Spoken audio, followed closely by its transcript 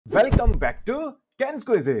Welcome back to Ken's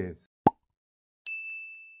Quizzes.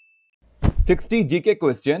 60 GK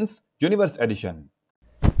questions, Universe Edition.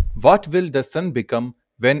 What will the sun become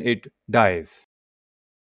when it dies?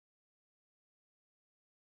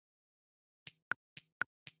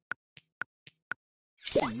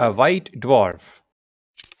 A white dwarf.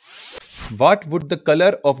 What would the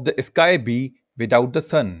color of the sky be without the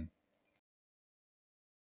sun?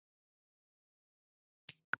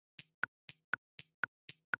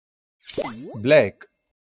 Black.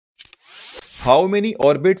 How many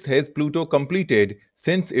orbits has Pluto completed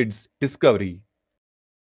since its discovery?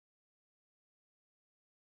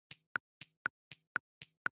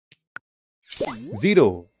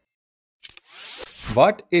 0.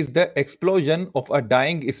 What is the explosion of a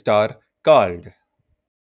dying star called?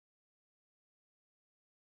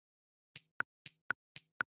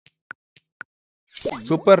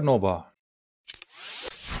 Supernova.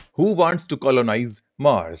 Who wants to colonize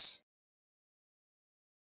Mars?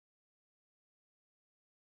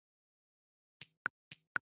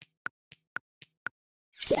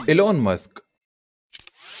 Elon Musk.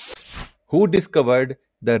 Who discovered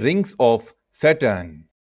the rings of Saturn?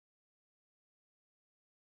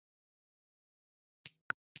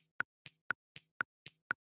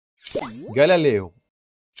 Galileo.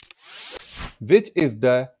 Which is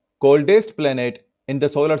the coldest planet in the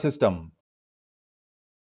solar system?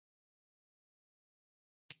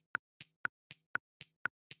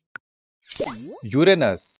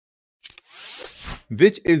 Uranus.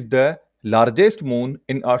 Which is the largest moon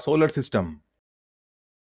in our solar system?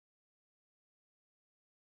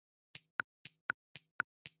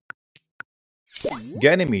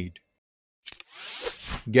 Ganymede.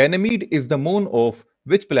 Ganymede is the moon of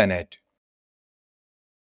which planet?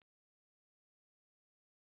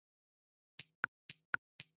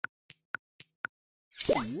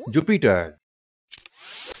 Jupiter.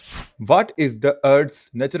 What is the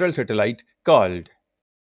Earth's natural satellite called?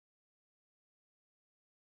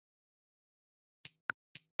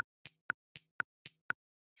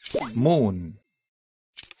 Moon.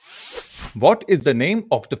 What is the name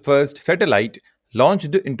of the first satellite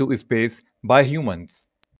launched into space by humans?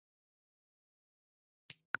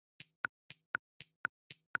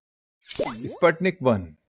 Sputnik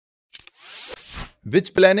 1.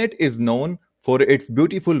 Which planet is known for its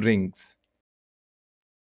beautiful rings?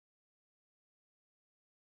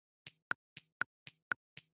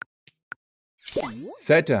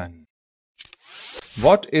 Saturn.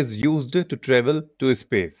 What is used to travel to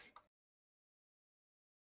space?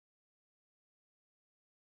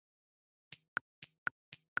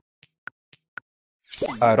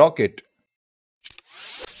 A rocket.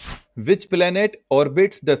 Which planet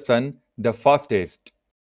orbits the Sun the fastest?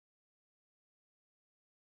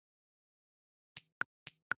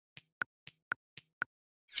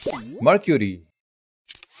 Mercury.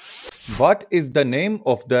 What is the name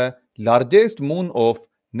of the largest moon of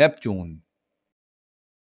Neptune?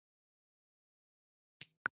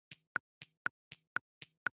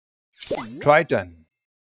 Triton.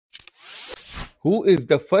 Who is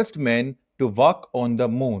the first man to walk on the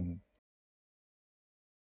moon?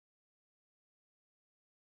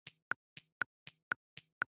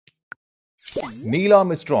 Neil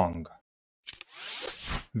Armstrong.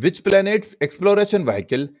 Which planet's exploration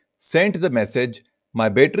vehicle sent the message, "My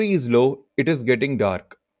battery is low, it is getting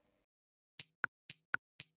dark"?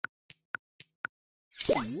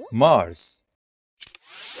 Mars.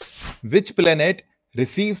 Which planet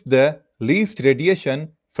receives the least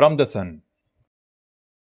radiation from the Sun?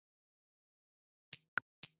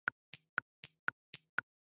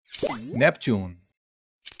 Neptune.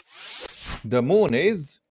 The moon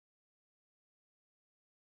is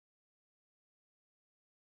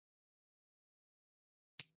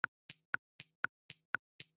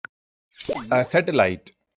a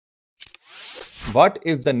satellite. What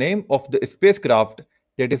is the name of the spacecraft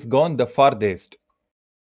that is gone the farthest?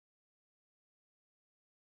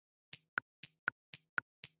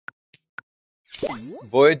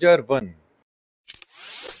 Voyager 1.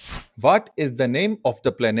 What is the name of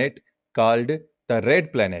the planet called the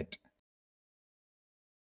Red Planet?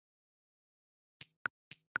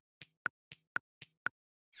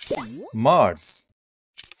 Mars.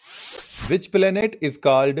 Which planet is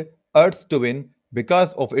called Earth's twin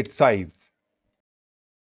because of its size?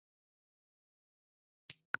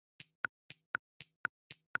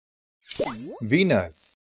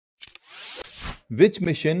 Venus. Which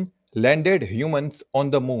mission landed humans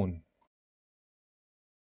on the moon?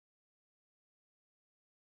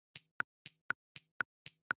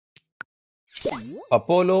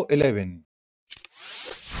 Apollo 11.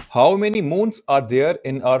 How many moons are there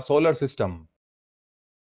in our solar system?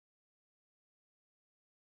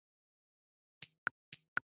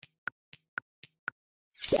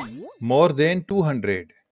 More than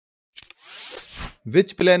 200.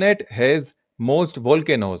 Which planet has most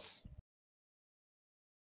volcanoes?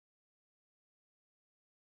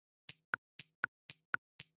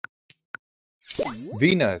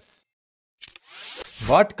 Venus.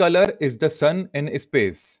 What color is the sun in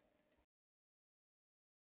space?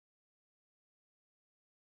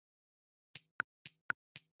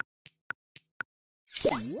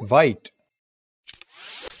 White.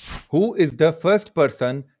 Who is the first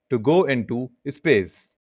person to go into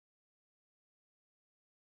space?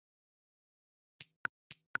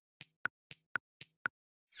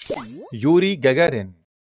 Yuri Gagarin.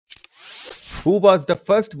 Who was the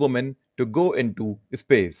first woman to go into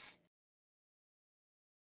space?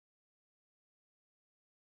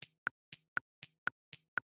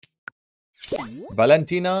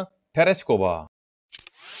 Valentina Tereshkova.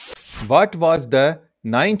 What was the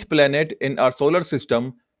ninth planet in our solar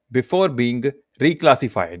system before being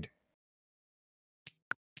reclassified?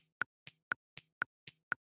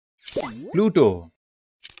 Pluto.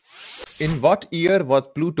 In what year was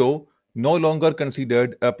Pluto no longer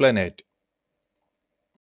considered a planet?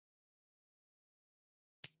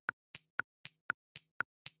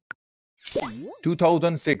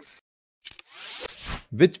 2006.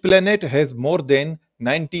 Which planet has more than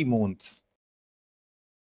 90 moons?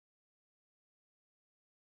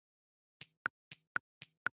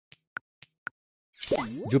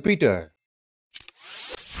 Jupiter.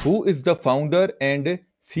 Who is the founder and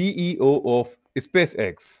CEO of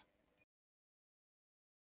SpaceX?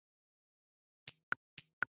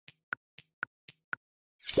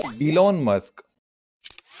 Elon Musk.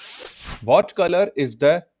 What color is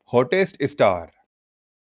the hottest star?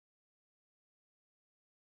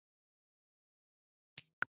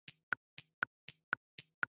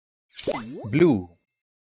 Blue.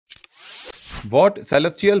 What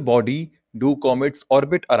celestial body do comets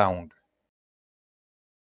orbit around?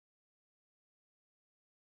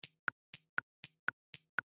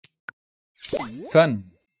 Sun.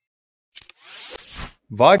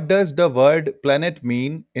 What does the word planet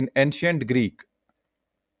mean in ancient Greek?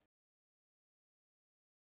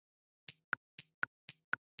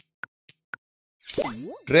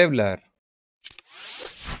 Traveler.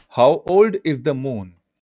 How old is the moon?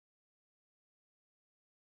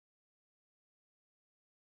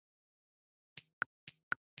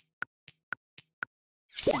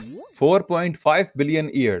 4.5 billion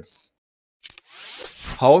years.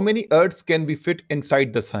 How many Earths can be fit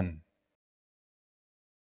inside the sun?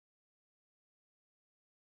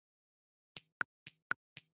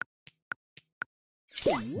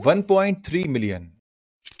 1.3 million.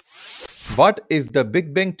 What is the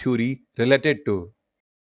Big Bang Theory related to?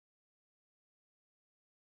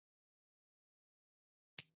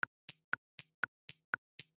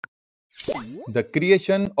 The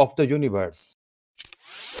creation of the universe.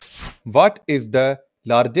 What is the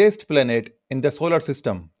largest planet in the solar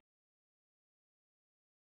system?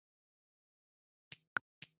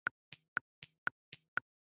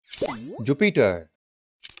 Jupiter.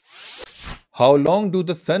 How long do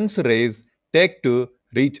the sun's rays take to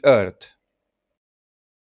reach Earth?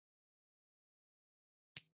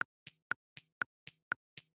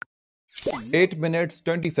 8 minutes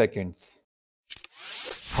 20 seconds.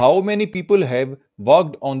 How many people have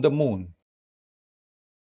walked on the moon?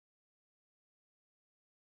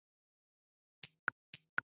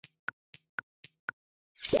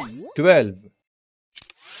 12.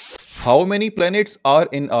 How many planets are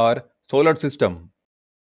in our solar system?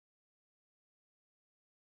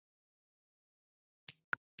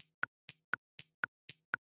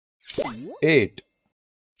 8.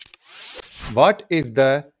 What is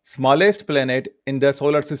the smallest planet in the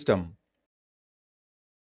solar system?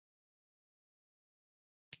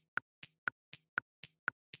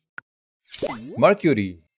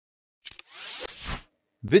 Mercury.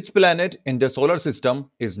 Which planet in the solar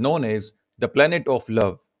system is known as the planet of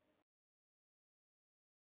love?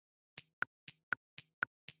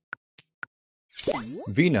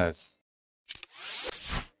 Venus.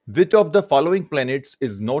 Which of the following planets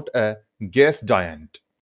is not a gas giant?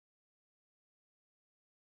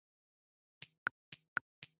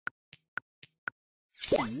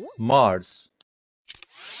 Mars.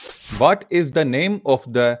 What is the name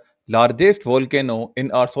of the largest volcano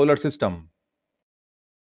in our solar system?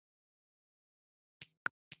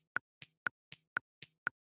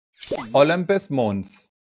 Olympus Mons.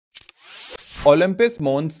 Olympus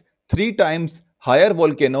Mons, 3 times higher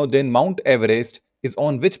volcano than Mount Everest, is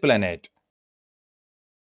on which planet?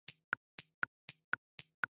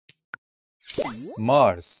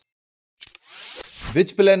 Mars.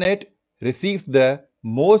 Which planet receives the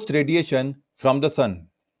most radiation from the sun?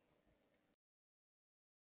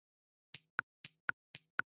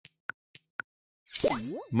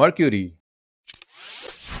 Mercury.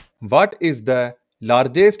 What is the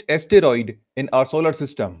largest asteroid in our solar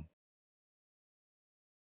system?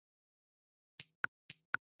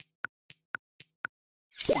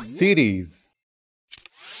 Ceres.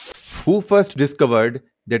 Who first discovered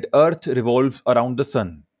that Earth revolves around the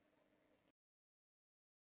Sun?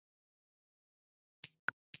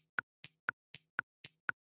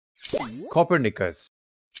 Copernicus.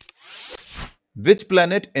 Which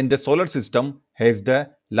planet in the solar system has the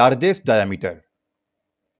largest diameter?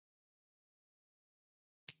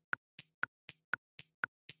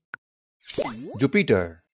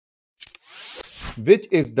 Jupiter. Which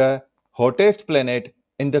is the hottest planet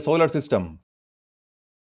in the solar system?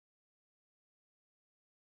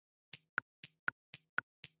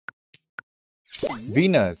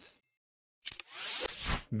 Venus.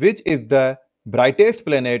 Which is the brightest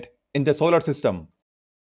planet in the solar system?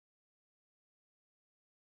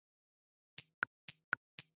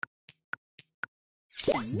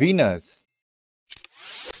 Venus.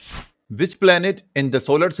 Which planet in the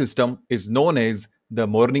solar system is known as the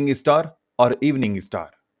morning star or evening star?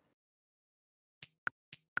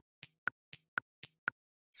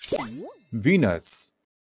 Venus.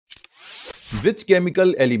 Which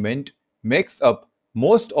chemical element makes up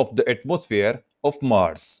most of the atmosphere of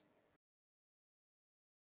Mars?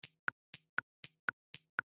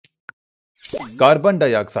 Carbon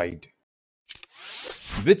dioxide.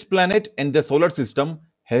 Which planet in the solar system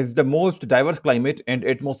has the most diverse climate and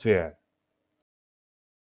atmosphere?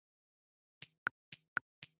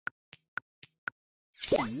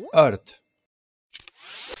 Earth.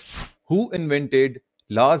 Who invented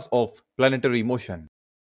laws of planetary motion?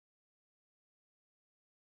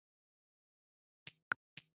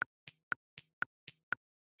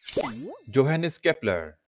 Johannes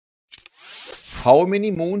Kepler. How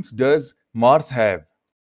many moons does Mars have?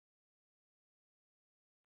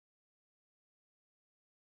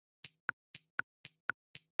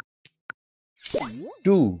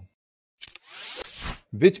 2.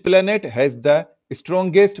 Which planet has the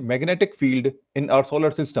strongest magnetic field in our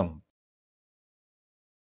solar system?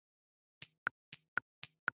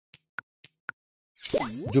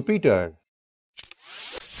 Jupiter.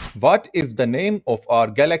 What is the name of our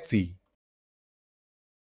galaxy?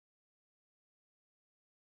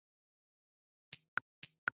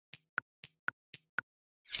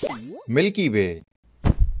 Milky Way.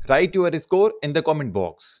 Write your score in the comment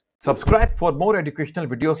box. Subscribe for more educational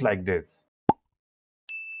videos like this.